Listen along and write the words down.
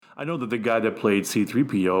I know that the guy that played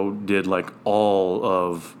C-3PO did like all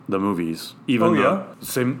of the movies. Even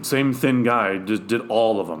same thin guy just did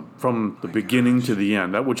all of them from the beginning to the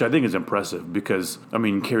end. Which I think is impressive because I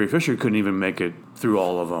mean Carrie Fisher couldn't even make it through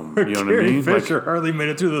all of them. You know what I mean? Carrie Fisher hardly made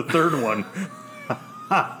it through the third one.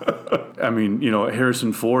 I mean,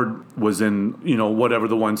 Harrison Ford was in, whatever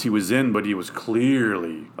the ones he was in, but he was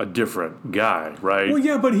clearly a different guy, right? Well,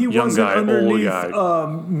 yeah, but he wasn't underneath a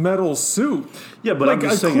metal suit. Yeah, but I'm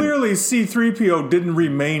just saying, clearly C-3PO didn't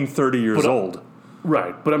remain 30 years old.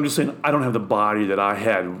 Right, but I'm just saying I don't have the body that I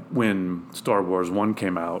had when Star Wars 1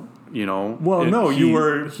 came out, Well, you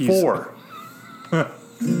were 4.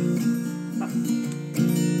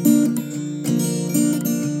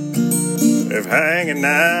 If hanging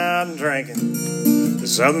out and drinking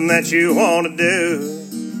is something that you want to do,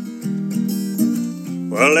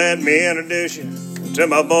 well, let me introduce you to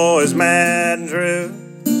my boys Matt and Drew.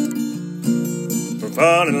 For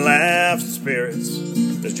fun and laughs and spirits,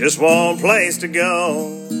 there's just one place to go.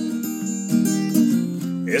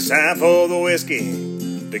 It's time for the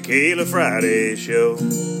Whiskey Tequila Friday show.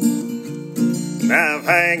 Now if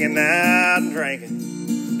hanging out and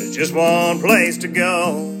drinking, there's just one place to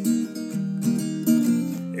go.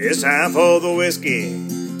 It's time for the Whiskey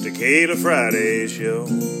Tequila Friday show.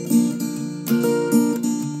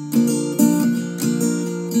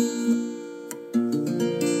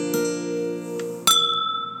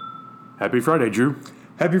 Happy Friday, Drew.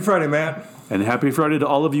 Happy Friday, Matt. And happy Friday to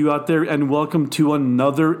all of you out there, and welcome to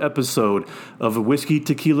another episode of Whiskey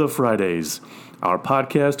Tequila Fridays, our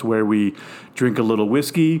podcast where we drink a little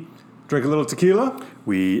whiskey, drink a little tequila,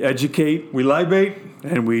 we educate, we libate,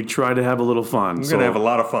 and we try to have a little fun. We're going to have a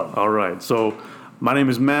lot of fun. All right. So my name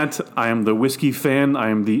is Matt. I am the whiskey fan. I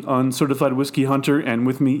am the uncertified whiskey hunter. And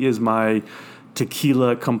with me is my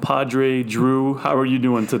tequila compadre, Drew. How are you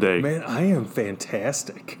doing today? Man, I am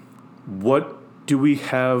fantastic. What do we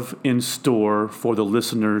have in store for the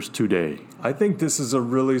listeners today? I think this is a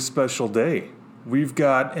really special day. We've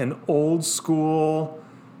got an old school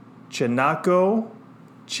Chinaco,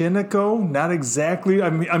 not exactly.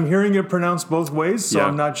 I'm hearing it pronounced both ways, so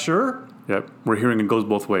I'm not sure. Yep, we're hearing it goes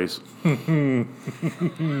both ways. See,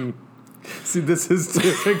 this is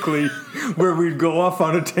typically where we'd go off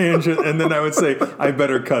on a tangent, and then I would say, I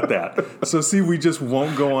better cut that. So see, we just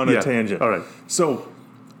won't go on a tangent. All right. So,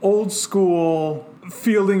 old school,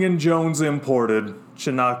 Fielding and Jones imported,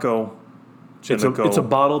 Chinaco. It's a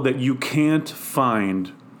bottle that you can't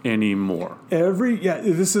find anymore.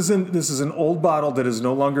 This is an old bottle that is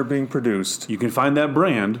no longer being produced. You can find that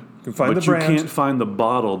brand, you can't find the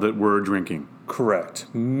bottle that we're drinking. Correct.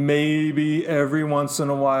 Maybe every once in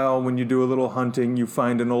a while when you do a little hunting, you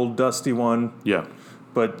find an old dusty one. Yeah.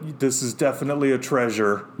 But this is definitely a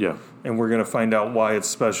treasure. Yeah. And we're going to find out why it's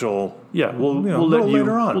special. Yeah, we'll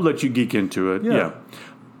later on. We'll let you geek into it. Yeah.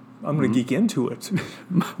 I'm going to geek into it.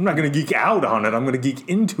 I'm not going to geek out on it. I'm going to geek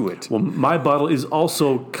into it. Well, my bottle is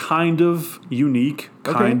also kind of unique,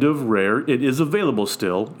 kind of rare. It is available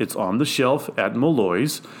still. It's on the shelf at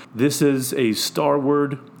Molloy's. This is a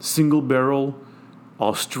Starward single barrel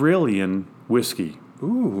Australian whiskey.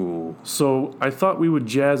 Ooh. So I thought we would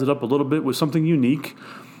jazz it up a little bit with something unique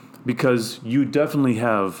because you definitely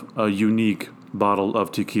have a unique bottle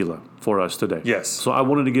of tequila for us today. Yes. So I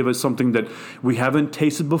wanted to give us something that we haven't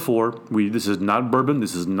tasted before. This is not bourbon.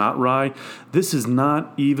 This is not rye. This is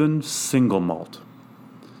not even single malt.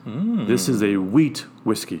 This is a wheat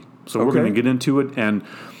whiskey. So we're going to get into it, and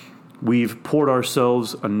we've poured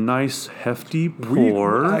ourselves a nice hefty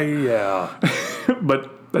pour. But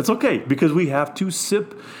that's okay because we have to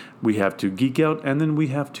sip, we have to geek out, and then we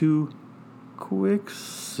have to quick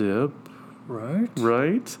sip.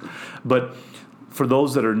 Right. But for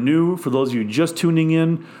those that are new, for those of you just tuning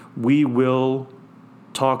in, we will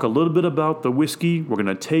talk a little bit about the whiskey. We're going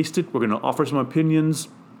to taste it. We're going to offer some opinions.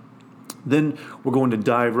 Then we're going to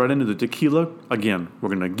dive right into the tequila. Again, we're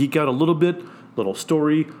going to geek out a little bit, little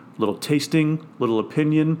story, little tasting, little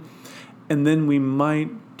opinion. And then we might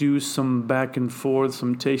do some back and forth,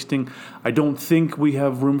 some tasting. I don't think we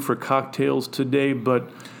have room for cocktails today, but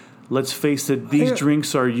let's face it, these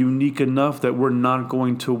drinks are unique enough that we're not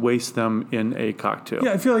going to waste them in a cocktail.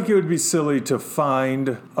 Yeah, I feel like it would be silly to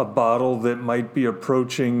find a bottle that might be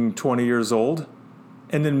approaching 20 years old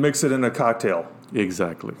and then mix it in a cocktail.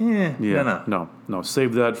 Exactly. No.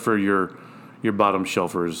 Save that for your bottom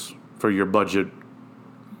shelfers, for your budget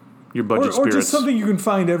spirits. Or just something you can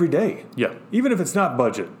find every day. Yeah. Even if it's not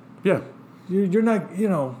budget. Yeah. You're not,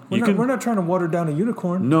 we're not trying to water down a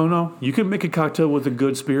unicorn. No. You can make a cocktail with a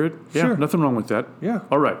good spirit. Yeah, sure. Nothing wrong with that. Yeah.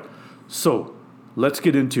 All right. So, let's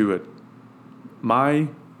get into it. My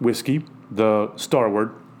whiskey, the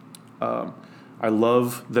Starward, I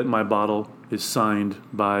love that my bottle is signed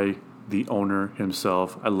by the owner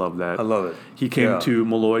himself. I love that. I love it. He came to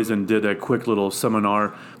Malloy's and did a quick little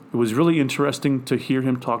seminar. It was really interesting to hear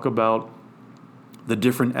him talk about the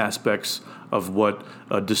different aspects of what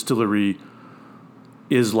a distillery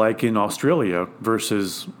is like in Australia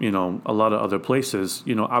versus, a lot of other places.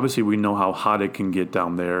 Obviously we know how hot it can get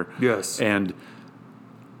down there. Yes. And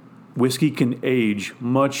whiskey can age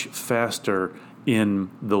much faster in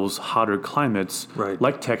those hotter climates, right,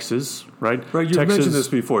 like Texas, right? Right, you've mentioned this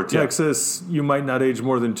before. Texas, you might not age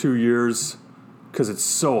more than 2 years because it's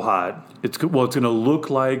so hot. It's going to look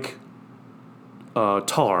like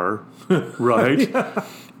tar, right? Yeah.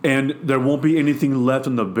 And there won't be anything left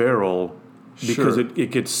in the barrel because it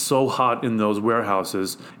gets so hot in those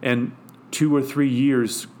warehouses. And 2 or 3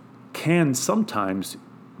 years can sometimes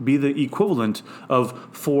be the equivalent of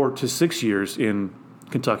 4 to 6 years in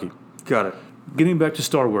Kentucky. Got it. Getting back to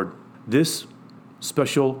Starward, this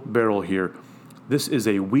special barrel here, this is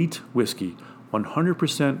a wheat whiskey,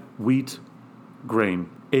 100% wheat grain,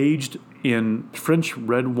 aged in French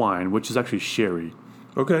red wine, which is actually sherry.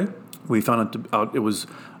 Okay. We found out it was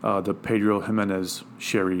the Pedro Jimenez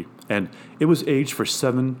sherry, and it was aged for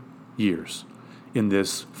 7 years in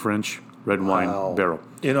this French red wine barrel.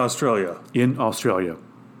 In Australia? In Australia.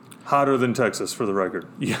 Hotter than Texas, for the record.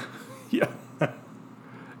 Yeah.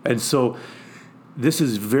 And so this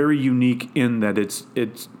is very unique in that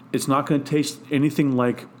it's not going to taste anything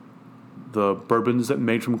like the bourbons that are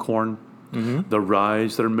made from corn, the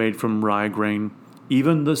ryes that are made from rye grain,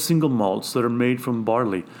 even the single malts that are made from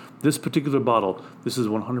barley. This particular bottle, this is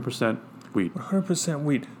 100% wheat. 100%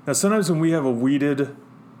 wheat. Now, sometimes when we have a wheated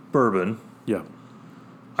bourbon,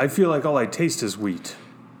 I feel like all I taste is wheat.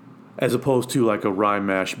 As opposed to like a rye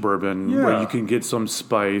mash bourbon where you can get some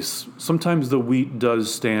spice. Sometimes the wheat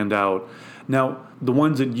does stand out. Now, the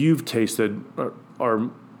ones that you've tasted are a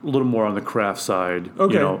little more on the craft side.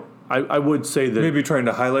 Okay. I would say that... Maybe trying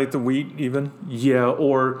to highlight the wheat even? Yeah,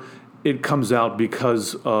 or it comes out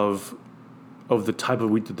because of the type of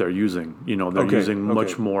wheat that they're using. They're using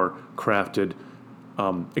much more crafted,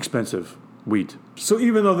 expensive wheat. So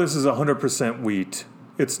even though this is 100% wheat,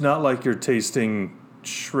 it's not like you're tasting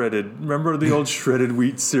shredded. Remember the old shredded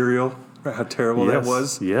wheat cereal? How terrible that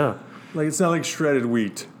was? Yeah. Like, it's not like shredded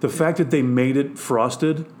wheat. The fact that they made it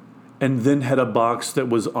frosted and then had a box that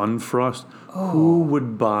was unfrosted, who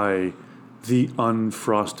would buy the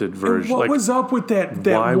unfrosted version? And what was up with that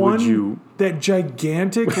why one, would you... that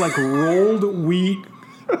gigantic, rolled wheat,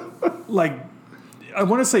 I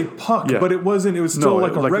want to say puck, but it wasn't. It was still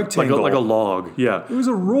like a rectangle. Like a log, yeah. It was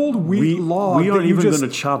a rolled wheat log. We aren't even going to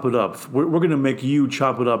chop it up. We're going to make you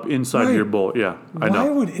chop it up inside of your bowl. Yeah, I know. Why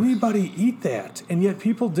would anybody eat that? And yet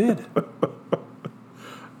people did.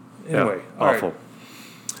 Anyway, awful. Right.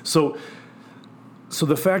 So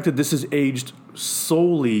the fact that this is aged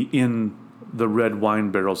solely in the red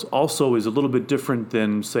wine barrels also is a little bit different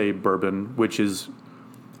than, say, bourbon, which is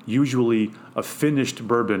usually a finished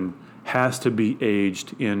bourbon has to be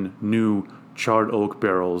aged in new charred oak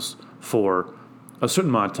barrels for a certain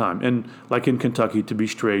amount of time. And like in Kentucky, to be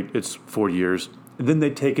straight, it's 4 years. And then they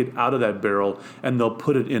take it out of that barrel and they'll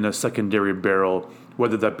put it in a secondary barrel,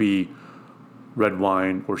 whether that be red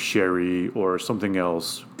wine or sherry or something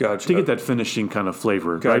else. Gotcha. To get that finishing kind of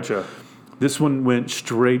flavor. Gotcha. Right? This one went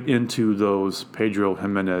straight into those Pedro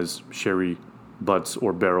Jimenez sherry butts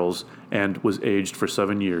or barrels and was aged for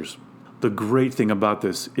 7 years. The great thing about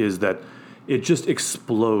this is that it just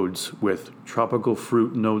explodes with tropical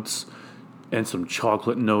fruit notes and some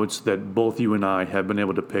chocolate notes that both you and I have been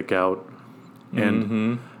able to pick out.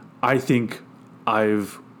 And I think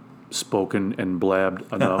I've spoken and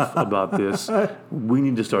blabbed enough about this. We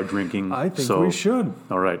need to start drinking. I think we should.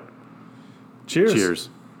 All right. Cheers. Cheers.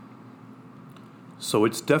 So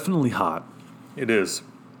it's definitely hot. It is.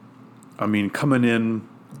 I mean, coming in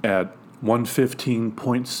at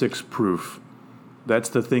 115.6 proof. That's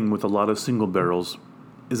the thing with a lot of single barrels,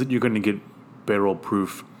 is that you're going to get barrel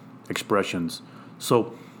proof expressions.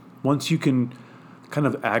 So once you can kind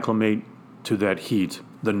of acclimate to that heat,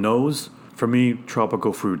 the nose, for me,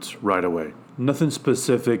 tropical fruits right away. Nothing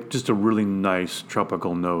specific, just a really nice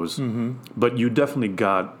tropical nose. But you definitely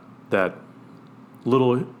got that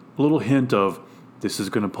little hint of this is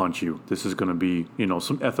going to punch you. This is going to be,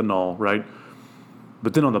 some ethanol, right?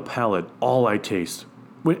 But then on the palate, all I taste,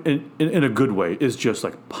 in a good way, is just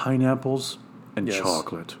like pineapples and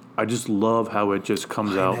chocolate. I just love how it just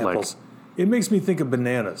comes out like... It makes me think of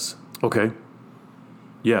bananas. Okay.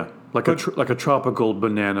 Yeah, like a tropical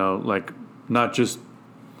banana, like not just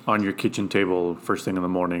on your kitchen table first thing in the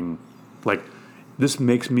morning. Like, this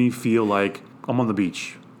makes me feel like I'm on the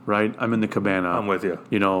beach right? I'm in the cabana. I'm with you.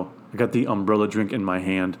 You know, I got the umbrella drink in my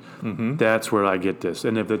hand. Mm-hmm. That's where I get this.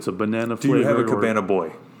 And if it's a banana flavor, do you have a cabana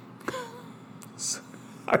boy?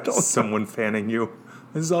 I don't. Someone fanning you.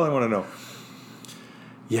 This is all I want to know.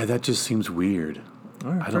 Yeah, that just seems weird.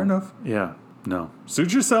 All right, fair enough. Yeah, no.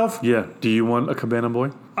 Suit yourself. Yeah. Do you want a cabana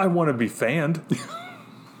boy? I want to be fanned.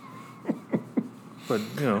 But,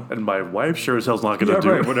 you know. And my wife sure as hell's not going to do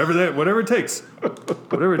right. it. Whatever it takes.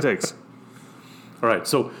 Whatever it takes. All right.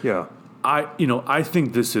 So Yeah. I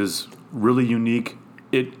think this is really unique.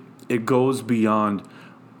 It goes beyond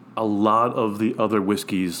a lot of the other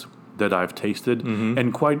whiskeys that I've tasted,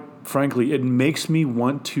 and quite frankly, it makes me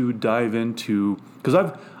want to dive into, because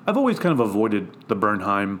I've always kind of avoided the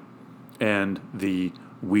Bernheim and the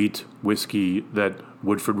wheat whiskey that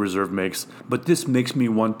Woodford Reserve makes, but this makes me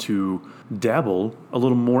want to dabble a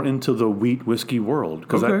little more into the wheat whiskey world,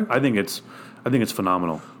 because Okay. I think it's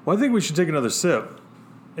phenomenal. Well, I think we should take another sip.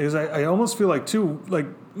 Because I almost feel like, too,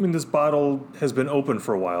 this bottle has been open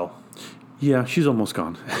for a while. Yeah, she's almost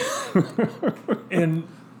gone. And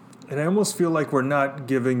I almost feel like we're not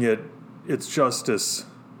giving it its justice.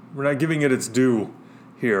 We're not giving it its due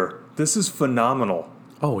here. This is phenomenal.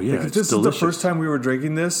 Oh yeah, If it's this delicious. is the first time we were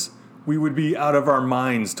drinking this, we would be out of our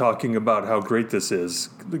minds talking about how great this is.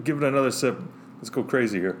 Give it another sip. Let's go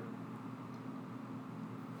crazy here.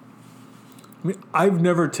 I mean, I've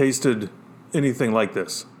never tasted anything like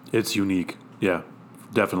this. It's unique. Yeah,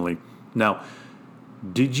 definitely. Now,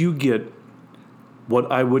 did you get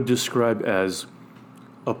what I would describe as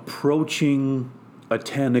approaching a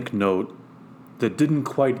tannic note that didn't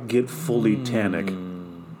quite get fully tannic?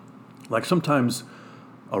 Like sometimes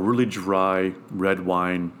a really dry red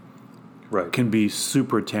wine Right. can be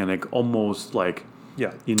super tannic, almost like,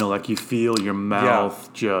 Yeah. like you feel your mouth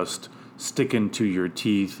just sticking to your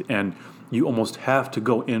teeth, and you almost have to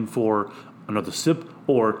go in for another sip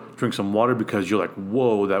or drink some water because you're like,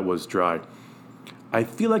 whoa, that was dry. I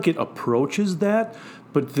feel like it approaches that,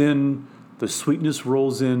 but then the sweetness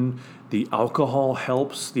rolls in, the alcohol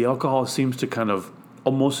helps. The alcohol seems to kind of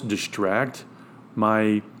almost distract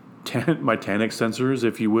my tannic sensors,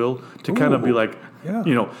 if you will, to kind of be like,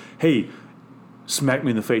 Yeah. hey, smack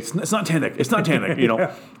me in the face. It's not tannic. It's not tannic,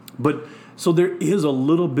 Yeah. But so there is a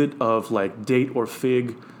little bit of like date or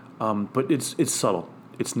fig, but it's subtle.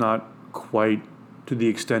 It's not quite to the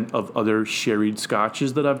extent of other sherried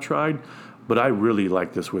scotches that I've tried, but I really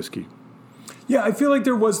like this whiskey. Yeah, I feel like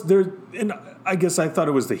and I guess I thought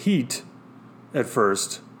it was the heat at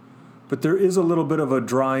first, but there is a little bit of a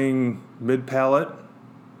drying mid-palate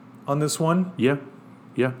on this one. Yeah.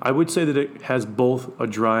 I would say that it has both a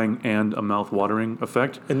drying and a mouth-watering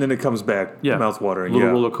effect. And then it comes back, Yeah. mouth-watering. Little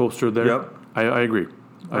roller coaster there. Yep. I agree.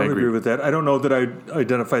 I agree with that. I don't know that I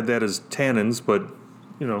identified that as tannins, but,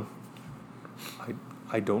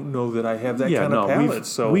 I don't know that I have that kind of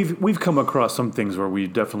palate. We've come across some things where we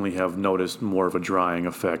definitely have noticed more of a drying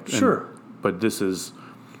effect. Sure. But this is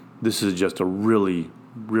just a really,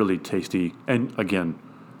 really tasty, and again,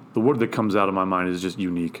 the word that comes out of my mind is just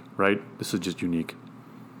unique, right? This is just unique.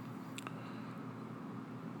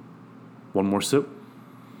 One more sip.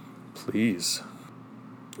 Please.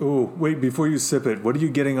 Oh, wait, before you sip it, what are you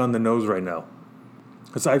getting on the nose right now?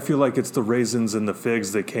 Because I feel like it's the raisins and the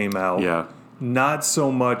figs that came out. Yeah. Not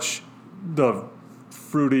so much the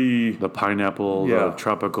fruity. The pineapple, Yeah. the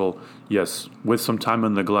tropical. Yes, with some time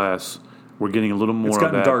in the glass, we're getting a little more It's of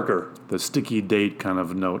gotten that. darker. The sticky date kind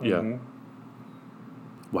of note, yeah.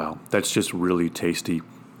 Wow, that's just really tasty.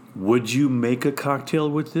 Would you make a cocktail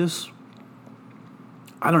with this?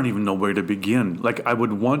 I don't even know where to begin. Like, I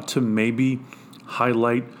would want to maybe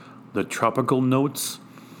highlight the tropical notes,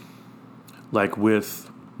 like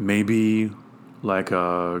with maybe like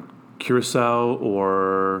a curacao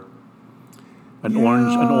or an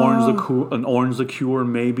orange liqueur,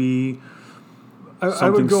 maybe. I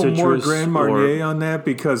would go more citrus Grand Marnier on that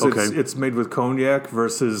because Okay. it's made with cognac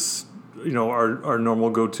versus our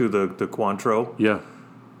normal go-to the Cointreau. Yeah,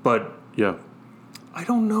 But yeah. I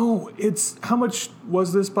don't know. It's how much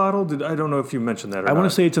was this bottle? I don't know if you mentioned that or not. I want to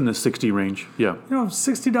say it's in the 60 range. Yeah.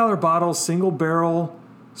 $60 bottle, single barrel,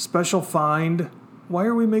 special find. Why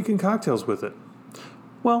are we making cocktails with it?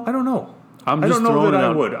 Well, I don't know. I'm I just don't know throwing that it I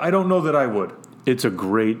out. would. I don't know that I would. It's a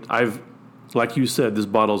great. Like you said, this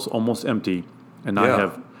bottle's almost empty, and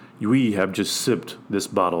Yeah. we have just sipped this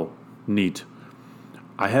bottle neat.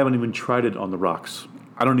 I haven't even tried it on the rocks.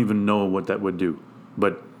 I don't even know what that would do.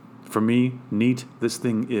 But for me, neat, this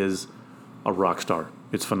thing is a rock star.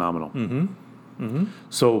 It's phenomenal. Mm-hmm. Mm-hmm.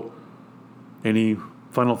 So, any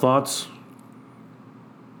final thoughts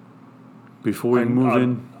before we move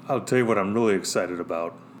in? I'll tell you what I'm really excited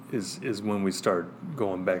about is when we start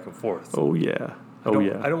going back and forth. Oh, yeah. I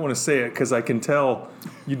don't want to say it because I can tell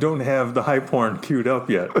you don't have the hype horn queued up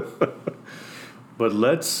yet. But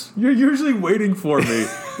let's... You're usually waiting for me.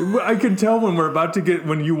 I can tell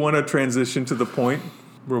when you want to transition to the point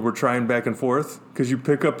where we're trying back and forth, because you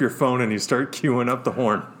pick up your phone and you start queuing up the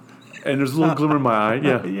horn. And there's a little glimmer in my eye.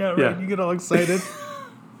 Yeah. Yeah, right. Yeah. You get all excited.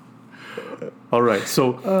 All right.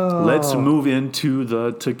 So let's move into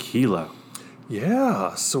the tequila.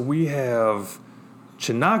 Yeah. So we have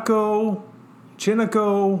Chinaco.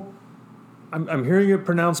 I'm hearing it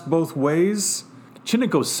pronounced both ways.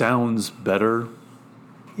 Chinaco sounds better.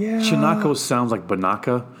 Yeah. Chinaco sounds like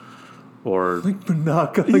Banaka or... Like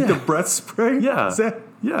Banaka? Like the breath spray? Yeah.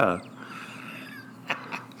 Yeah.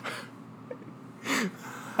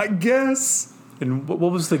 I guess. And what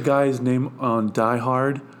was the guy's name on Die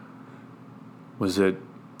Hard? Was it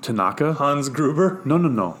Tanaka? Hans Gruber? No,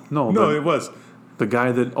 It was. The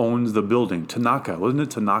guy that owns the building. Tanaka. Wasn't it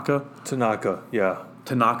Tanaka? Tanaka, yeah.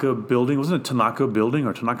 Tanaka building. Wasn't it Tanaka building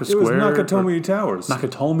or Tanaka Square? It was Nakatomi Towers.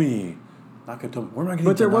 Nakatomi. Where am I getting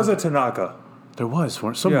But there Tanaka? was a Tanaka. There was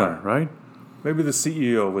somewhere, right? Maybe the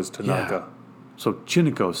CEO was Tanaka. Yeah. So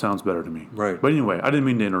Chinaco sounds better to me. Right. But anyway, I didn't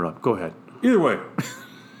mean to interrupt. Go ahead. Either way.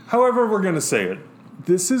 However we're going to say it.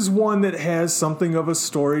 This is one that has something of a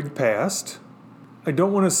storied past. I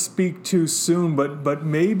don't want to speak too soon, but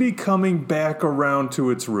maybe coming back around to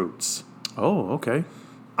its roots. Oh, okay.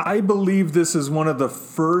 I believe this is one of the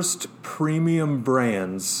first premium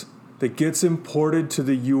brands that gets imported to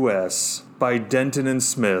the U.S. by Denton and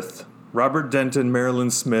Smith. Robert Denton,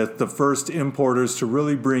 Marilyn Smith, the first importers to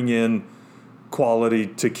really bring in quality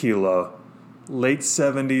tequila. Late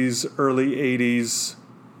 70s, early 80s,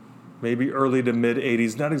 maybe early to mid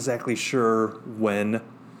 80s. Not exactly sure when.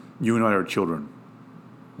 You and I are children.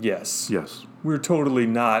 Yes. Yes. We're totally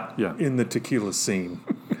not in the tequila scene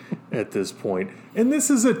at this point. And this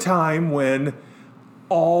is a time when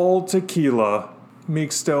all tequila,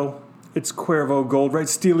 mixto, it's Cuervo Gold, right?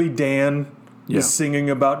 Steely Dan is singing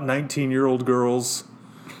about 19-year-old girls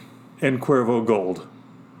and Cuervo Gold.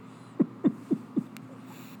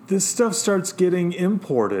 This stuff starts getting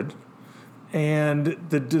imported, and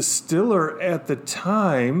the distiller at the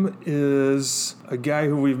time is a guy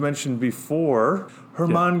who we've mentioned before,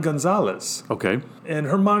 Herman Gonzalez. Okay. And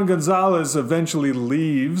Herman Gonzalez eventually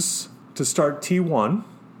leaves to start T1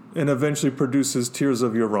 and eventually produces Tears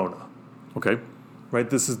of Llorona. Okay. Right?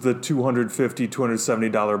 This is the $250,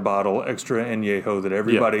 $270 bottle, extra añejo that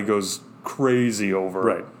everybody goes crazy over.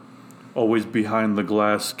 Right. Always behind the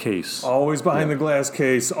glass case. Always behind the glass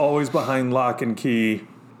case, always behind lock and key.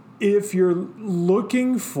 If you're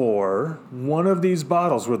looking for one of these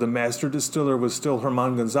bottles where the master distiller was still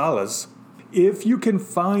Herman Gonzalez, if you can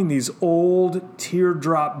find these old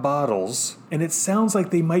teardrop bottles, and it sounds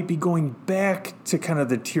like they might be going back to kind of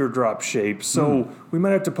the teardrop shape, so we might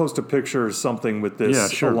have to post a picture or something with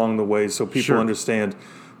this along the way so people understand.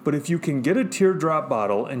 But if you can get a teardrop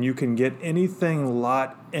bottle and you can get anything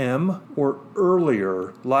Lot M or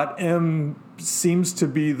earlier, Lot M seems to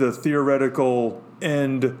be the theoretical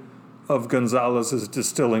end of Gonzalez's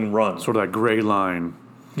distilling run. Sort of that gray line.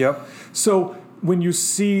 Yep. So when you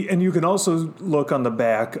see, and you can also look on the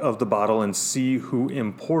back of the bottle and see who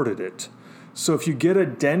imported it. So if you get a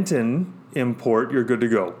Denton import, you're good to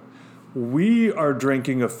go. We are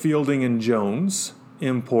drinking a Fielding and Jones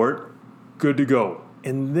import, good to go.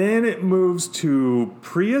 And then it moves to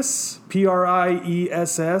Prius,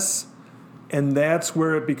 Priess, and that's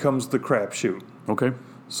where it becomes the crapshoot. Okay.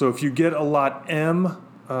 So if you get a Lot M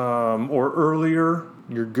or earlier,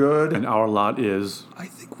 you're good. And our lot is? I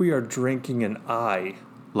think we are drinking an I.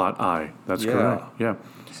 Lot I. That's correct. Yeah.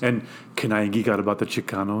 And can I geek out about the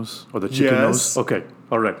Chicanos or the Chicanos? Yes. Okay.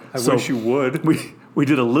 All right. I wish you would. We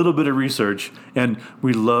did a little bit of research, and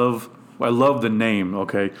I love the name,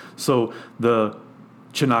 okay? So the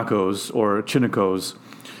Chinacos or Chinacos,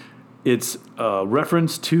 it's a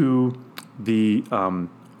reference to the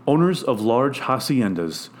owners of large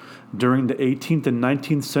haciendas during the 18th and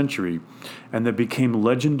 19th century, and they became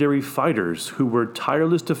legendary fighters who were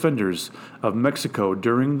tireless defenders of Mexico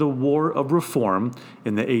during the War of Reform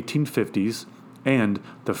in the 1850s and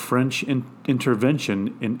the French intervention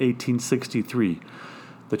in 1863.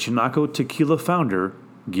 The Chinaco tequila founder,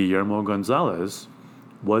 Guillermo Gonzalez,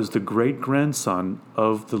 was the great-grandson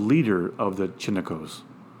of the leader of the Chinacos.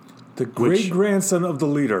 The great-grandson of the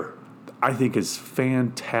leader. I think is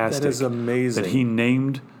fantastic. That is amazing. That he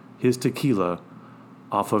named his tequila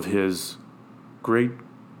off of his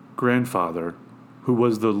great-grandfather, who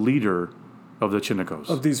was the leader of the Chinacos.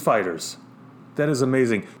 Of these fighters. That is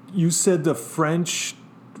amazing. You said the French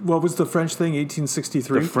what was the French thing,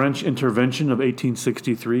 1863? The French intervention of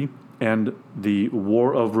 1863 and the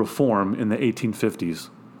War of Reform in the 1850s.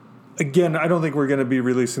 Again, I don't think we're going to be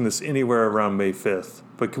releasing this anywhere around May 5th.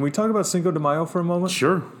 But can we talk about Cinco de Mayo for a moment?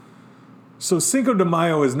 Sure. So Cinco de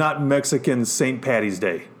Mayo is not Mexican St. Patty's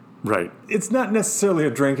Day. Right. It's not necessarily a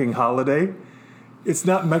drinking holiday. It's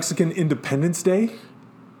not Mexican Independence Day.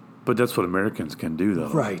 But that's what Americans can do, though.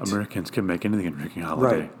 Right. Americans can make anything a drinking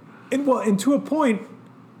holiday. Right. And to a point,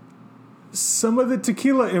 some of the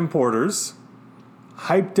tequila importers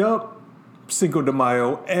hyped up Cinco de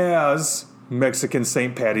Mayo as Mexican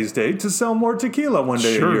St. Patty's Day to sell more tequila one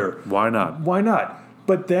day a year. Why not? Why not?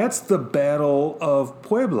 But that's the Battle of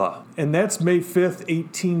Puebla. And that's May 5th,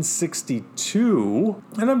 1862.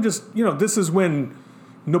 And I'm just, this is when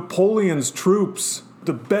Napoleon's troops,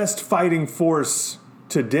 the best fighting force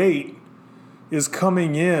to date, is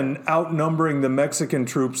coming in, outnumbering the Mexican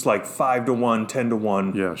troops like 5-1,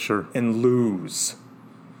 10-1. Yeah, sure. And lose.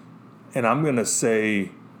 And I'm going to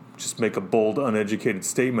say, just make a bold, uneducated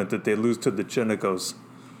statement that they lose to the Chinacos.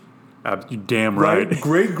 You damn right.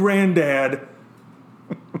 Great-granddad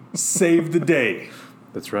saved the day.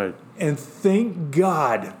 That's right. And thank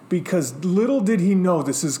God, because little did he know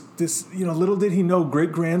little did he know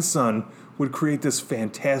great-grandson would create this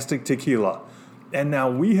fantastic tequila. And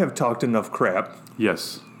now we have talked enough crap.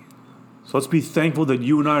 Yes. So let's be thankful that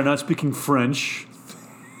you and I are not speaking French.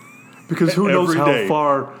 Because who knows how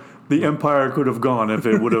far the empire could have gone if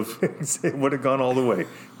it would have... It would have gone all the way.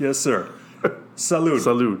 Yes, sir. Salud.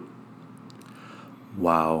 Salud.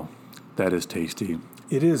 Wow. That is tasty.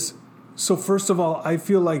 It is. So first of all, I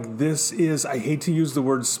feel like this is... I hate to use the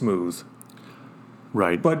word smooth.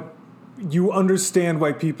 Right. But... you understand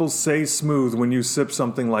why people say smooth when you sip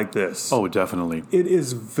something like this. Oh, definitely. It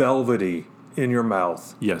is velvety in your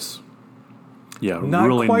mouth. Yes. Yeah, Not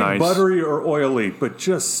really quite nice. Buttery or oily, but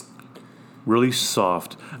just... really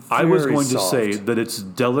soft. I was going to say soft. that it's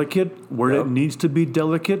delicate where it needs to be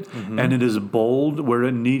delicate, and it is bold where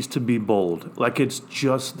it needs to be bold. Like it's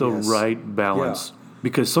just the right balance. Yeah.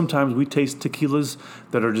 Because sometimes we taste tequilas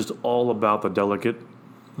that are just all about the delicate.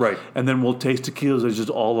 Right. And then we'll taste tequilas that's just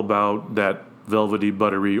all about that velvety,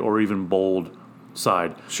 buttery, or even bold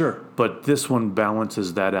side. Sure. But this one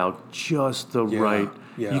balances that out just the right.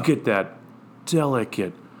 Yeah. You get that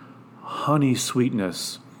delicate honey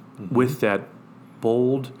sweetness with that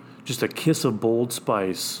bold, just a kiss of bold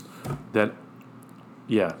spice. That,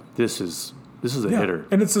 this is a hitter.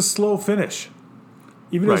 And it's a slow finish.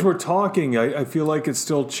 Even as we're talking, I feel like it's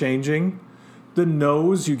still changing. The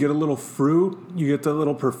nose, you get a little fruit, you get the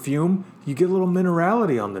little perfume, you get a little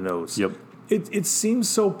minerality on the nose. Yep. It seems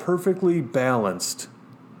so perfectly balanced.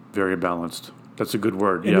 Very balanced. That's a good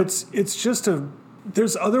word. And it's just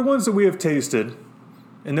there's other ones that we have tasted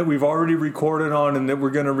and that we've already recorded on and that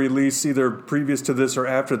we're going to release either previous to this or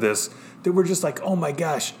after this that we're just like, oh my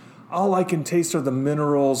gosh, all I can taste are the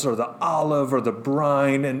minerals or the olive or the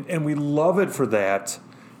brine, and we love it for that.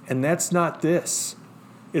 And that's not this.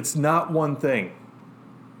 It's not one thing.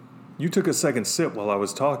 You took a second sip while I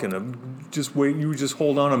was talking. Just wait. You just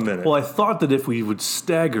hold on a minute. Well, I thought that if we would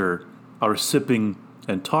stagger our sipping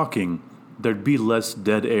and talking, there'd be less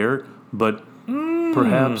dead air. But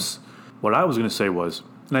perhaps what I was going to say was,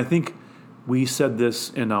 and I think we said this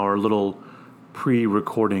in our little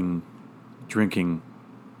pre-recording drinking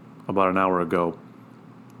about an hour ago,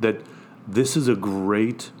 that this is a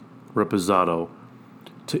great reposado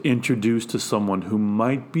to introduce to someone who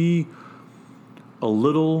might be a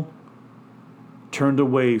little turned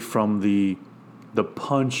away from the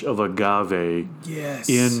punch of agave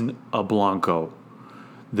in a Blanco.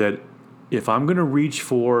 That if I'm going to reach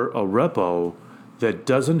for a repo that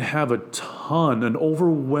doesn't have an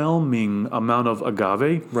overwhelming amount of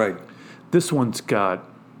agave, right. This one's got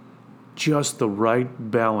just the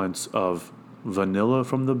right balance of vanilla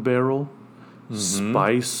from the barrel,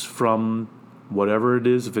 spice from whatever it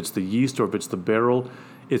is, if it's the yeast or if it's the barrel.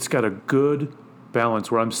 It's got a good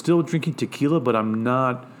balance where I'm still drinking tequila, but I'm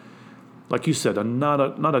not, like you said, I'm not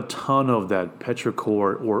a ton of that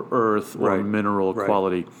petrichor or earth or mineral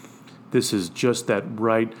quality. This is just that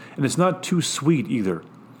right, and it's not too sweet either,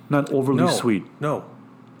 not overly sweet. No.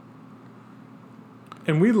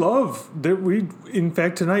 And we love that in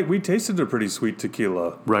fact, tonight we tasted a pretty sweet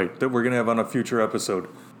tequila. Right. That we're going to have on a future episode.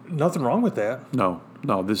 Nothing wrong with that. No,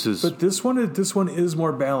 this is... But this one is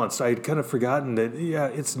more balanced. I had kind of forgotten that,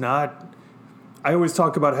 it's not... I always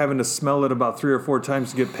talk about having to smell it about 3 or 4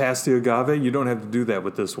 times to get past the agave. You don't have to do that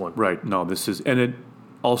with this one. Right. No, this is... And it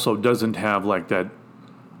also doesn't have like that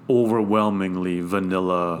overwhelmingly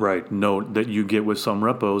vanilla note that you get with some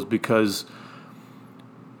repos, because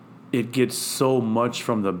it gets so much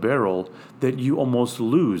from the barrel that you almost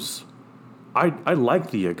lose. I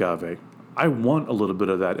like the agave. I want a little bit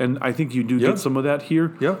of that, and I think you do get some of that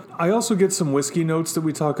here. Yep. I also get some whiskey notes that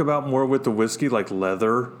we talk about more with the whiskey, like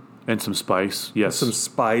leather. And some spice, yes. Some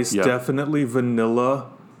spice, definitely vanilla.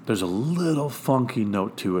 There's a little funky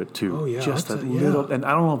note to it, too. Oh, yeah. Just a little. And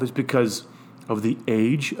I don't know if it's because of the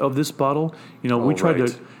age of this bottle. We tried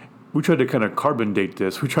to kind of carbon date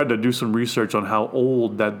this. We tried to do some research on how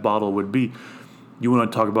old that bottle would be. You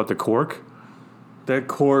want to talk about the cork? That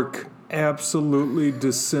cork absolutely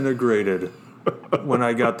disintegrated when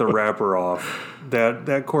I got the wrapper off.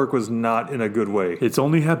 That cork was not in a good way. It's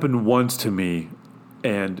only happened once to me,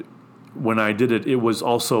 and when I did it, it was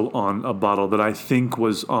also on a bottle that I think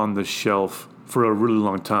was on the shelf for a really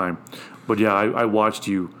long time. But yeah, I watched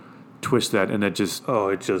you twist that, and it just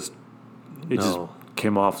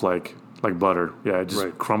came off like butter. Yeah, it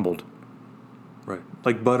just crumbled. Right,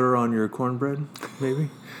 like butter on your cornbread, maybe.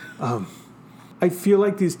 I feel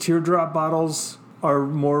like these teardrop bottles are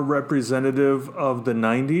more representative of the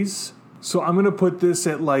 90s. So I'm going to put this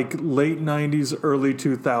at like late 90s, early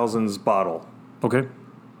 2000s bottle. Okay.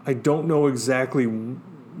 I don't know exactly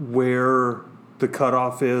where the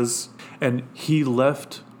cutoff is. And he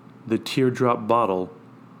left the teardrop bottle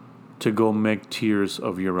to go make Tears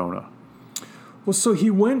of Llorona. Well, so he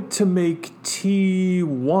went to make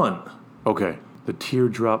T1. Okay. The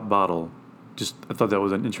teardrop bottle. I thought that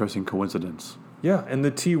was an interesting coincidence. Yeah, and the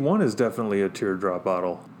T1 is definitely a teardrop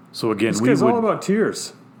bottle. So again, this guy's all about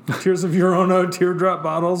tears. Tears of Llorona, teardrop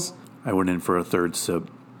bottles. I went in for a third sip.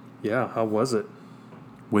 Yeah, how was it?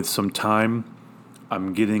 With some time,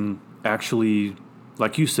 I'm getting, actually,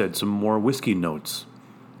 like you said, some more whiskey notes.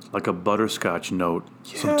 Like a butterscotch note.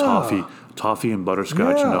 Yeah. Some toffee and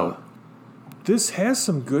butterscotch note. This has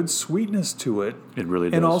some good sweetness to it. It really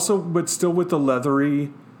does. And also, but still with the leathery,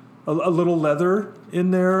 a little leather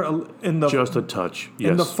in there. Just a touch,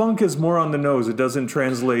 yes. And the funk is more on the nose. It doesn't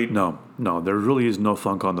translate. No, there really is no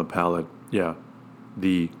funk on the palate. Yeah.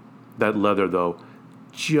 That leather, though,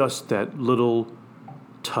 just that little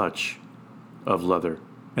touch of leather.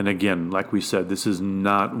 And again, like we said, this is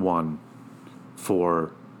not one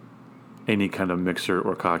for any kind of mixer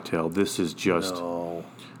or cocktail. This is just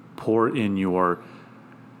pour in your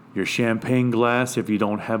champagne glass if you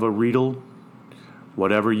don't have a Riedel.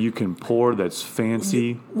 Whatever you can pour that's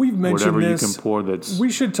fancy. We've mentioned whatever this. You can pour that's... We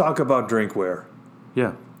should talk about drinkware.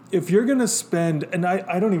 Yeah. If you're going to spend... And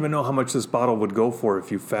I don't even know how much this bottle would go for if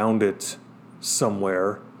you found it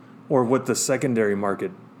somewhere, or what the secondary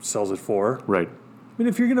market sells it for. Right. I mean,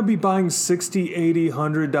 if you're going to be buying $60, $80,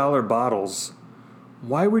 $100 bottles,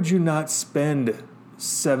 why would you not spend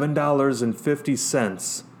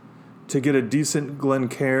 $7.50 to get a decent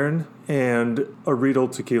Glencairn and a Riedel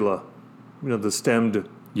tequila? The stemmed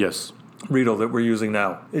Riedel that we're using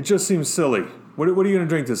now. It just seems silly. What are you going to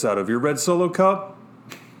drink this out of? Your red Solo cup?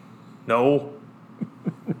 No.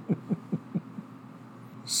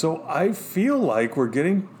 So I feel like we're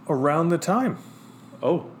getting around the time.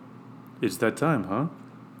 Oh, it's that time, huh?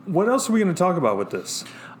 What else are we going to talk about with this?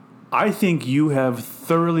 I think you have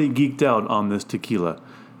thoroughly geeked out on this tequila.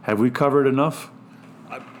 Have we covered enough?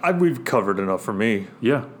 We've covered enough for me.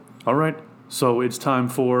 Yeah. All right. So it's time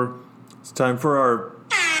for... It's time for our...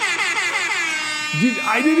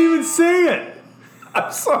 I didn't even say it!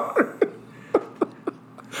 I'm sorry.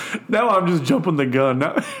 Now I'm just jumping the gun.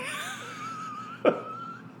 Now...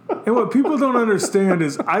 And what people don't understand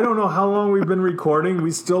is I don't know how long we've been recording.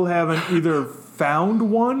 We still haven't either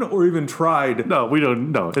found one or even tried. No, we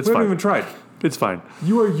don't. No, it's fine. We haven't even tried. It's fine.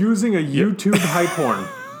 You are using a YouTube hype horn.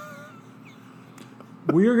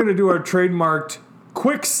 We are going to do our trademarked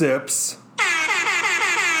QuickSips.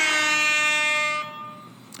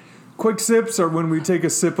 QuickSips are when we take a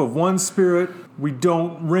sip of one spirit. We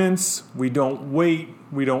don't rinse. We don't wait.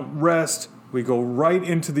 We don't rest. We go right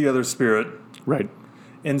into the other spirit. Right.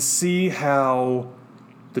 And see how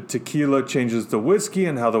the tequila changes the whiskey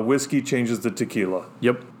and how the whiskey changes the tequila.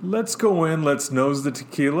 Yep. Let's go in. Let's nose the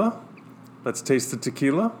tequila. Let's taste the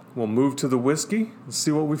tequila. We'll move to the whiskey and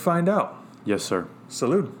see what we find out. Yes, sir.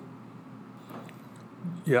 Salud.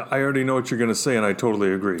 Yeah, I already know what you're going to say, and I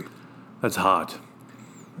totally agree. That's hot.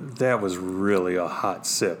 That was really a hot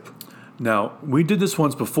sip. Now, we did this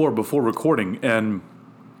once before recording, and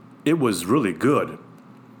it was really good.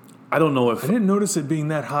 I don't know if... I didn't notice it being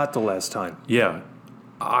that hot the last time. Yeah.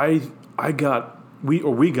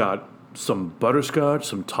 We got some butterscotch,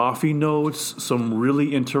 some toffee notes, some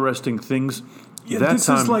really interesting things. Yeah, this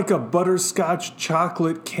is like a butterscotch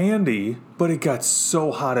chocolate candy, but it got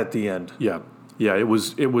so hot at the end. Yeah. Yeah, it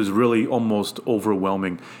was really almost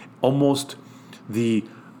overwhelming. Almost the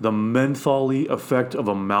the mentholy effect of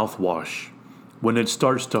a mouthwash. When it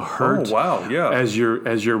starts to hurt, Oh, wow, yeah. as you're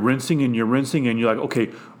rinsing and you're like, okay,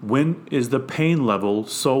 when is the pain level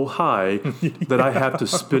so high that I have to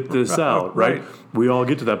spit this out? Right? We all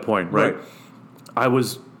get to that point, right? I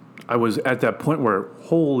was at that point where,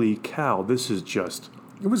 holy cow, this is just.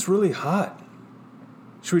 It was really hot.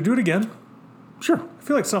 Should we do it again? Sure. I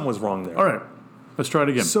feel like something was wrong there. All right, let's try it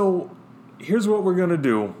again. So here's what we're going to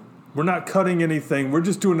do. We're not cutting anything. We're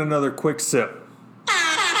just doing another quick sip.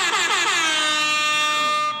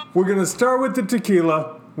 We're going to start with the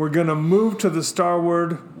tequila. We're going to move to the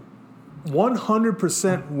Starward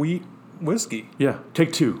 100% wheat whiskey. Yeah,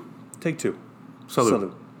 take two. Take two.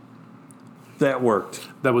 Salute. That worked.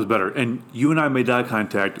 That was better. And you and I made eye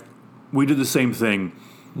contact. We did the same thing.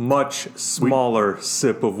 Much smaller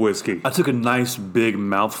sip of whiskey. I took a nice big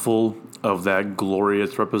mouthful of that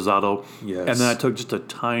glorious Reposado. Yes. And then I took just a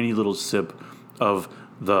tiny little sip of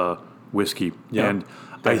the whiskey. Yeah, and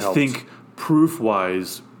that I helps. think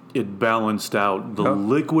proof-wise, it balanced out. The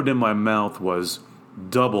liquid in my mouth was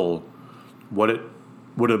double what it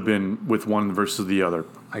would have been with one versus the other.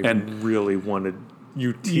 I and really wanted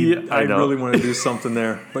you Yeah, I know. really want to do something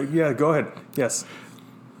there. But yeah, go ahead. Yes.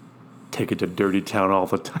 take it to Dirty Town all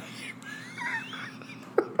the time.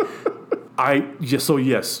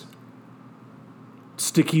 Yes.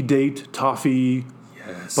 Sticky date, toffee,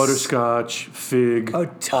 Yes. butterscotch, fig,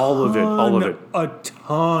 all of it. A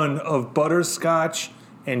ton of butterscotch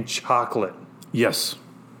and chocolate. Yes.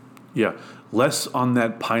 Yeah. Less on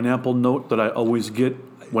that pineapple note that I always get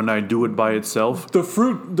when I do it by itself. The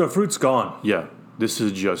fruit's gone. Yeah. This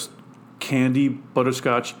is just candy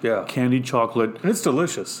butterscotch, Yeah. candy chocolate. And it's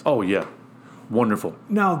delicious. Oh, yeah. Wonderful.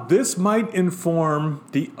 Now, this might inform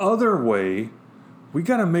the other way. We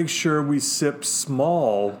got to make sure we sip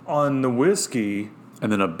small on the whiskey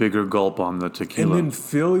And then a bigger gulp on the tequila. and then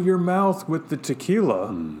fill your mouth with the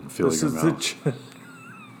tequila. fill your mouth.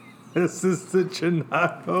 This is the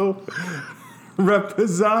Chinaco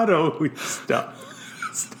Reposado stuff.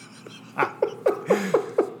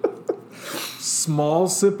 Small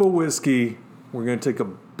sip of whiskey. We're going to take a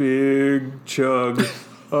big chug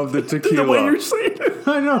of the tequila. The way you're saying it.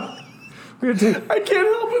 I know. We're gonna take. I can't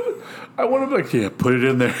help it. I want to be like, yeah, put it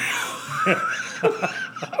in there.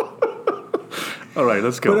 All right,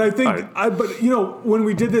 let's go. But I think, All right. when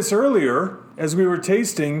we did this earlier, as we were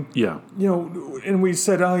tasting, Yeah. and we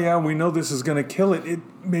said, oh yeah, we know this is going to kill it.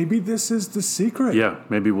 Maybe this is the secret. Yeah,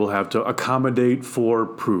 maybe we'll have to accommodate for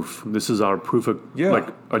proof. This is our proof,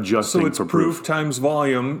 adjusting So it's for proof times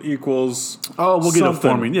volume equals. Oh, we'll get a something.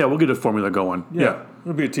 formula. Yeah, we'll get a formula going. Yeah,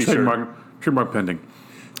 it'll be a t-shirt. Trademark pending.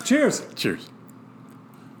 Cheers. Cheers.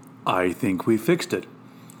 I think we fixed it.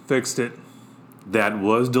 Fixed it. That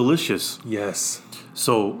was delicious. Yes.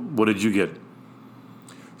 So, what did you get?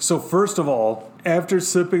 So first of all, after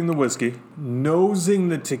sipping the whiskey, nosing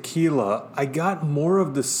the tequila, I got more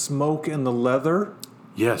of the smoke and the leather.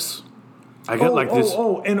 Yes. I got this.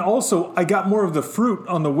 And also I got more of the fruit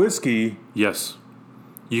on the whiskey. Yes.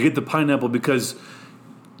 You get the pineapple because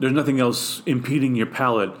there's nothing else impeding your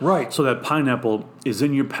palate. Right. So that pineapple is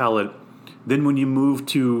in your palate. Then when you move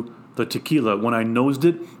to the tequila, when I nosed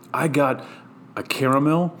it, I got a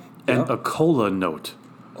caramel and a cola note.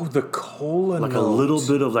 Oh, the cola note. Like a little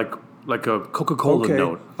bit of like a Coca-Cola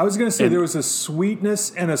note. I was going to say there was a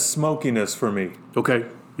sweetness and a smokiness for me. Okay.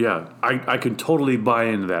 Yeah. I can totally buy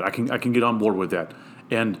into that. I can get on board with that.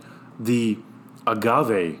 And the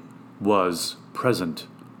agave was present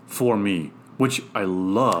for me, which I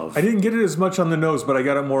love. I didn't get it as much on the nose, but I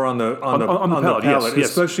got it more on the palate, yes.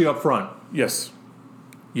 especially up front. Yes.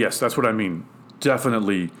 Yes, that's what I mean.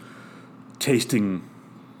 Definitely tasting,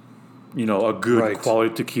 a good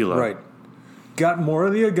quality tequila. Right. Got more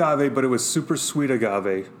of the agave, but it was super sweet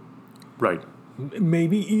agave. Right.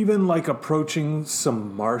 Maybe even like approaching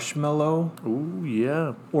some marshmallow. Ooh,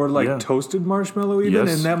 yeah. Or like toasted marshmallow even.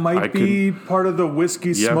 Yes, And that might be part of the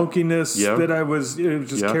whiskey smokiness that I was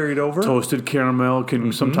carried over. Toasted caramel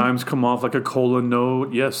can sometimes come off like a cola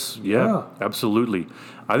note. Yes. Yeah. Absolutely.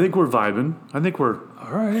 I think we're vibing.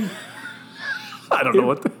 All right. I don't know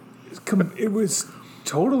what It was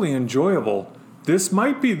totally enjoyable. This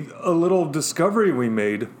might be a little discovery we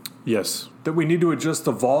made. Yes. That we need to adjust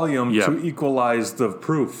the volume to equalize the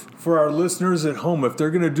proof. For our listeners at home, if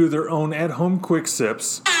they're going to do their own at-home quick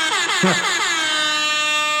sips...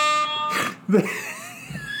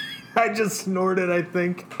 I just snorted, I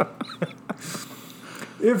think.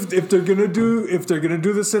 if they're going to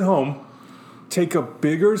do this at home, take a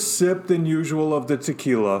bigger sip than usual of the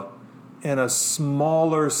tequila and a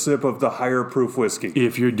smaller sip of the higher proof whiskey.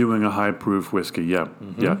 If you're doing a high proof whiskey, yeah.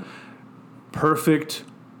 Perfect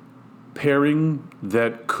pairing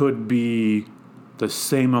that could be the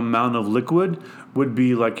same amount of liquid would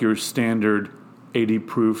be like your standard 80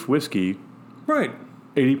 proof whiskey. Right.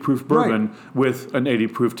 80 proof bourbon with an 80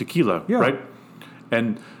 proof tequila, right?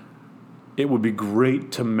 And it would be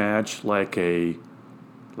great to match like a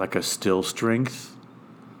still strength.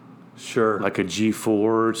 Sure. Like a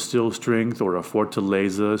G4 still strength or a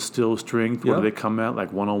Fortaleza still strength. What do they come at?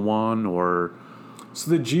 Like 101 or... So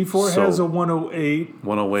the G4 has a 108.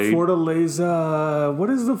 108. Fortaleza... What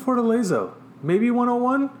is the Fortaleza? Maybe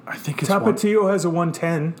 101? I think it's... Tapatio has a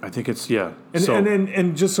 110. I think it's...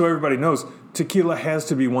 And just so everybody knows, tequila has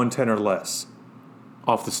to be 110 or less.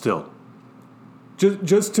 Off the still.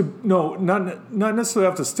 Just to... No, not necessarily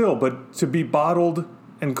off the still, but to be bottled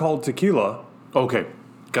and called tequila... Okay.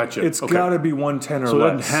 Gotcha. It's got to be 110 or less. So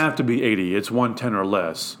it doesn't have to be 80. It's 110 or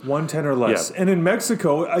less. 110 or less. Yeah. And in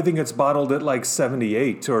Mexico, I think it's bottled at like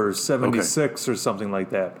 78 or 76 or something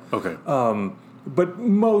like that. Okay. But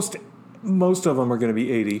most of them are going to be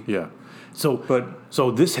 80. Yeah.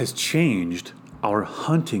 So this has changed our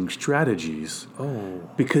hunting strategies. Oh.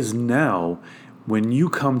 Because now, when you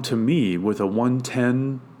come to me with a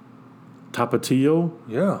 110 Tapatio,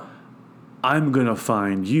 I'm going to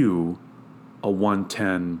find you a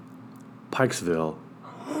 110 Pikesville.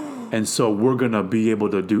 And so we're going to be able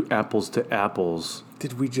to do apples to apples.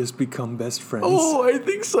 Did we just become best friends? Oh, I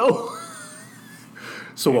think so.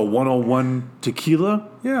 So a 101 tequila?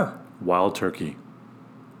 Yeah. Wild Turkey.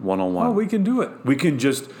 101. Oh, we can do it. We can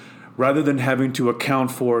just, rather than having to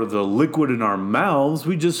account for the liquid in our mouths,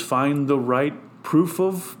 we just find the right proof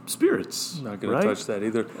of spirits. I'm not going to touch that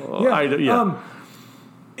either.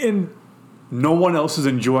 And no one else is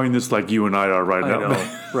enjoying this like you and I are right now. I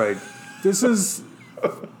know, right. This is...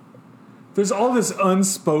 There's all this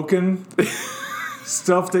unspoken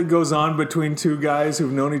stuff that goes on between two guys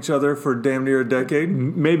who've known each other for damn near a decade.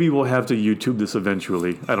 Maybe we'll have to YouTube this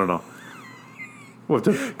eventually. I don't know.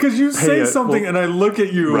 Because you say something and I look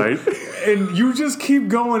at you, right? And you just keep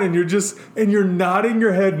going and you're nodding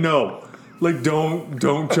your head no. Like, don't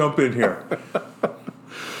jump in here.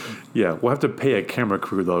 Yeah, we'll have to pay a camera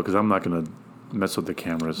crew, though, because I'm not going to mess with the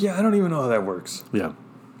cameras. Yeah, I don't even know how that works. Yeah.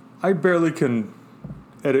 I barely can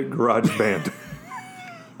edit GarageBand.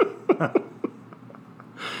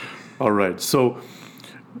 All right, so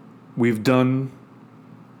we've done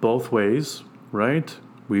both ways, right?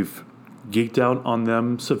 We've geeked out on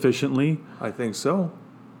them sufficiently. I think so.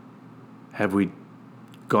 Have we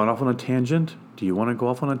gone off on a tangent? Do you want to go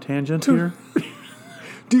off on a tangent here?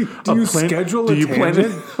 Do you schedule a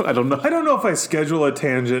tangent? I don't know. I don't know if I schedule a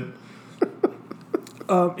tangent.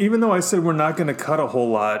 Even though I said we're not going to cut a whole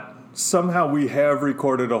lot, somehow we have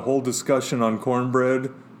recorded a whole discussion on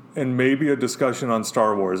cornbread and maybe a discussion on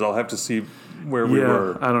Star Wars. I'll have to see where we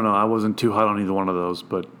were. I don't know. I wasn't too hot on either one of those,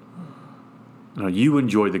 but you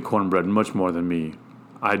enjoyed the cornbread much more than me.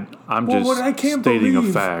 I'm just stating a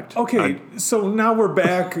fact. Okay, so now we're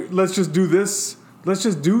back. Let's just do this.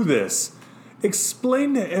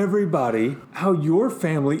 Explain to everybody how your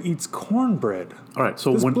family eats cornbread. All right,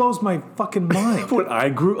 so this blows my fucking mind. When I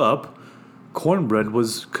grew up, cornbread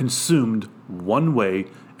was consumed one way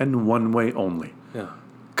and one way only. Yeah.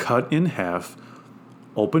 Cut in half,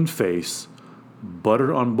 open face,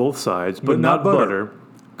 butter on both sides, but not butter.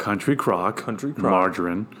 Country Crock,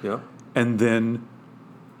 margarine, and then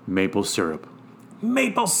maple syrup.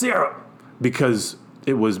 Maple syrup! Because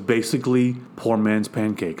it was basically poor man's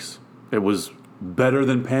pancakes. It was better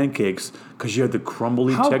than pancakes because you had the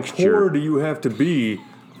crumbly texture. How poor do you have to be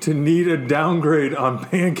to need a downgrade on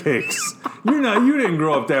pancakes? You didn't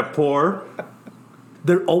grow up that poor.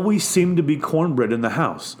 There always seemed to be cornbread in the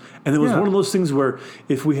house. And it was one of those things where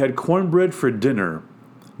if we had cornbread for dinner,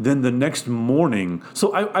 then the next morning...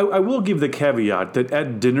 So I will give the caveat that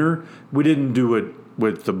at dinner, we didn't do it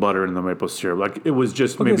with the butter and the maple syrup. Like, it was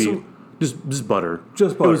just just butter.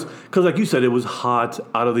 Just butter. Because like you said, it was hot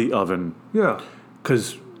out of the oven. Yeah.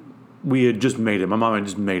 Because we had just made it. My mom had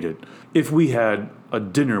just made it. If we had a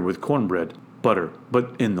dinner with cornbread, butter.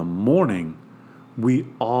 But in the morning, we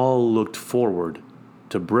all looked forward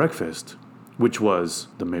to breakfast, which was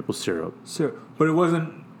the maple syrup. But it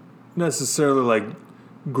wasn't necessarily like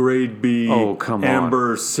grade B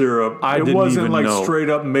amber syrup. It wasn't like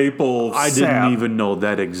straight up maple sap. I didn't even know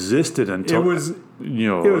that existed until... It was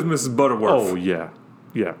Mrs. Butterworth. Oh, yeah.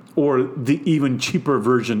 Yeah. Or the even cheaper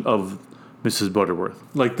version of Mrs. Butterworth.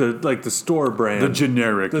 Like the store brand. The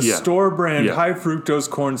generic, The store brand high fructose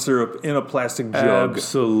corn syrup in a plastic jug.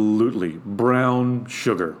 Absolutely. Brown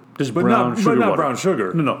sugar. Just but brown sugar But not water. brown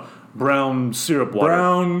sugar. No. Brown syrup water.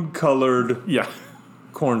 Brown colored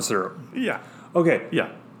corn syrup. Yeah. Okay.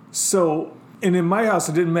 Yeah. So And in my house,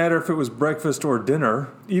 it didn't matter if it was breakfast or dinner.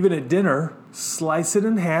 Even at dinner, slice it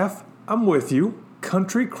in half. I'm with you.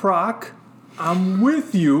 Country Crock. I'm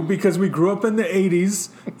with you because we grew up in the 80s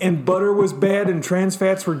and butter was bad and trans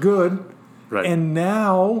fats were good. Right. And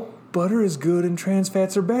now butter is good and trans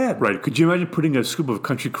fats are bad. Right. Could you imagine putting a scoop of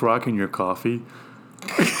Country Crock in your coffee?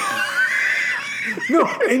 No,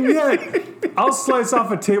 and yet I'll slice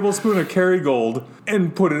off a tablespoon of Kerrygold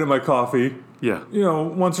and put it in my coffee. Yeah.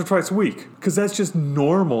 Once or twice a week because that's just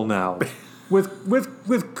normal now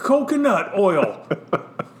with coconut oil.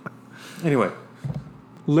 Anyway,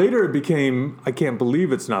 later it became I can't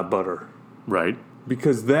believe it's not butter. Right.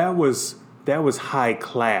 Because that was high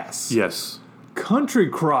class. Yes. Country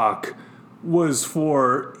Crock was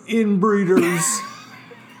for inbreeders,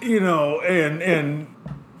 and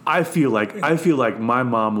I feel like my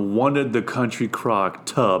mom wanted the Country Crock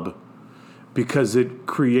tub because it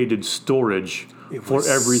created storage for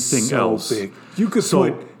everything so else. Big. You could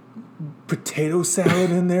put potato salad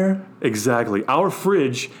in there. Exactly. Our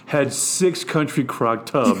fridge had 6 Country Crock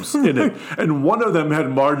tubs in it, and one of them had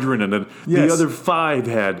margarine in it. Yes. The other 5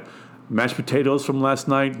 had mashed potatoes from last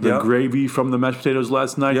night, the gravy from the mashed potatoes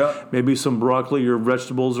last night, maybe some broccoli or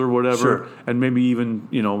vegetables or whatever, and maybe even,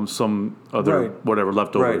 some other whatever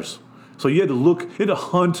leftovers. Right. So you had to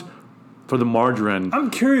hunt for the margarine. I'm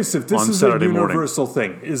curious if this is Saturday a universal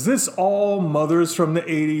thing. Is this all mothers from the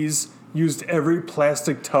 80s used every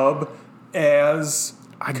plastic tub as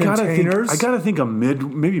containers? I gotta think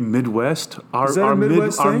maybe Midwest. Is that a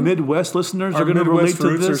Midwest thing? Our Midwest listeners are going to relate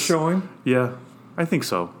to this. Are showing? Yeah, I think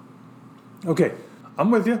so. Okay, I'm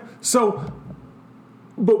with you. So,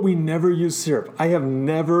 but we never use syrup. I have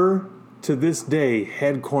never, to this day,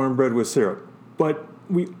 had cornbread with syrup. But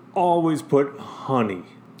we always put honey.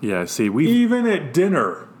 Yeah, see, even at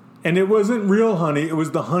dinner. And it wasn't real honey. It was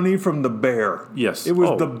the honey from the bear. Yes. It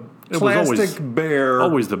was the plastic bear.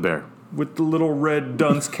 Always the bear. With the little red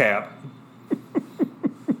dunce cap.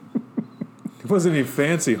 It wasn't any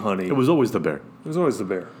fancy honey. It was always the bear. It was always the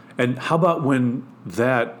bear. And how about when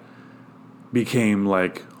that became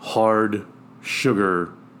like hard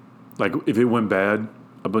sugar, like if it went bad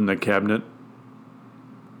up in the cabinet?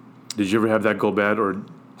 Did you ever have that go bad, or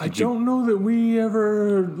I don't know that we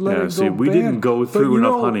ever let it go bad. We didn't go through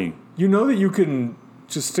enough honey. You know that you can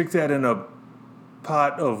just stick that in a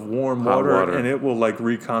pot of warm water and it will like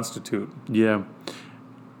reconstitute. Yeah.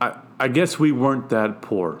 I guess we weren't that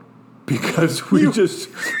poor because we just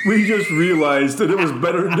realized that it was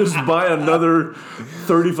better to just buy another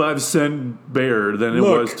 35-cent bear than it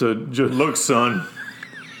was to just... Look, son.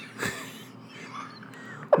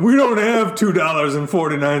 We don't have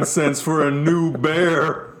 $2.49 for a new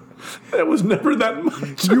bear. It was never that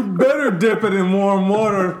much. You better dip it in warm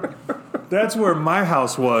water. That's where my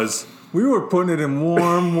house was. We were putting it in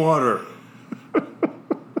warm water.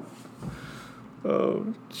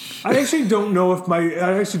 Oh, shit. I actually don't know if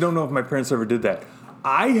my parents ever did that.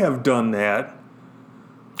 I have done that.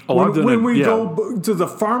 Oh, when we go to the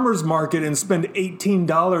farmer's market and spend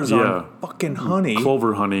 $18 on fucking honey.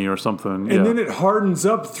 Clover honey or something. And then it hardens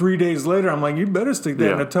up 3 days later. I'm like, you better stick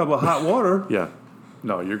that in a tub of hot water. Yeah.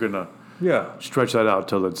 No, you're going to stretch that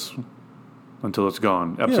out until it's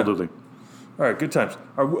gone. Absolutely. Yeah. All right, good times.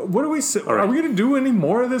 Are we going to do any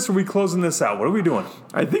more of this, or are we closing this out? What are we doing?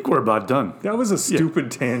 I think we're about done. That was a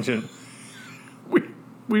stupid tangent.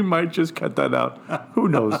 We might just cut that out. Who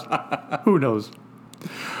knows? Who knows?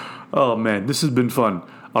 Oh, man, this has been fun.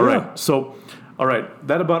 All right,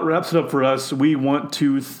 that about wraps it up for us. We want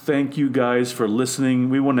to thank you guys for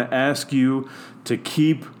listening. We want to ask you to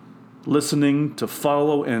keep listening, to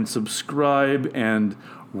follow and subscribe and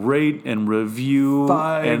rate and review.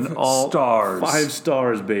 5 stars. 5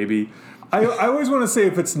 stars, baby. I always want to say,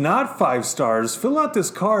 if it's not 5 stars, fill out this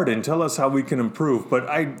card and tell us how we can improve. But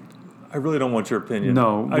I really don't want your opinion.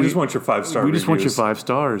 No. I just want your 5-star reviews. We just want your 5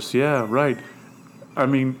 stars. Yeah, right. I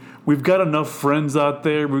mean, we've got enough friends out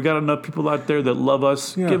there. We've got enough people out there that love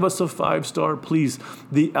us. Yeah. Give us a 5-star, please.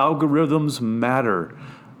 The algorithms matter.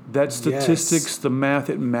 That statistics, the math,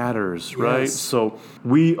 it matters, right? So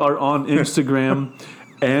we are on Instagram.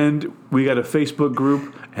 And we got a Facebook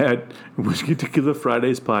group at Whiskey Tequila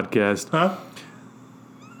Fridays Podcast. Huh?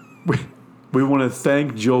 We want to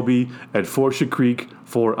thank Joby at Forcia Creek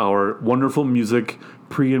for our wonderful music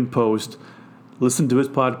pre and post. Listen to his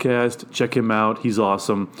podcast. Check him out. He's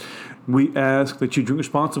awesome. We ask that you drink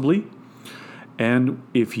responsibly. And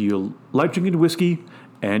if you like drinking whiskey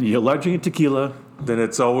and you like drinking tequila, then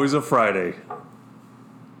it's always a Friday.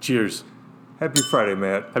 Cheers. Happy Friday,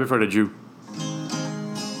 Matt. Happy Friday, Jew.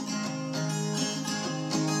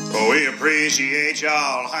 Well, we appreciate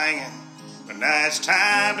y'all hanging, but now it's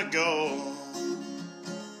time to go.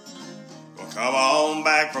 Come on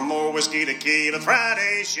back for more Whiskey Tequila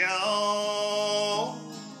Friday show.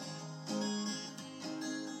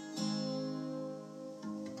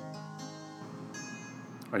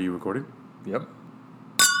 Are you recording? Yep.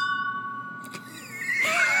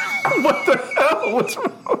 What the hell?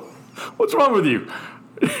 What's wrong with you?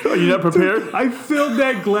 Are you not prepared? Dude, I filled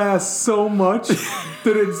that glass so much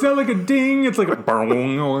that it's not like a ding. It's like a...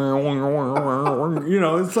 You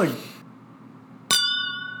know, it's like...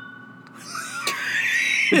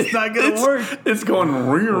 It's not going to work. It's going...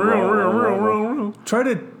 Try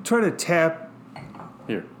to tap...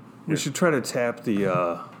 Here. We should try to tap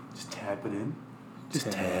the... Just tap it in. Just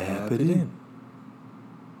tap it in.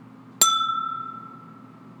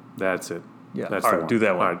 That's it. Yeah. That's All the right, one. do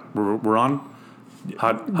that one. All right. We're on?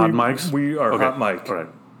 Hot mics? We are okay. hot mic. All right.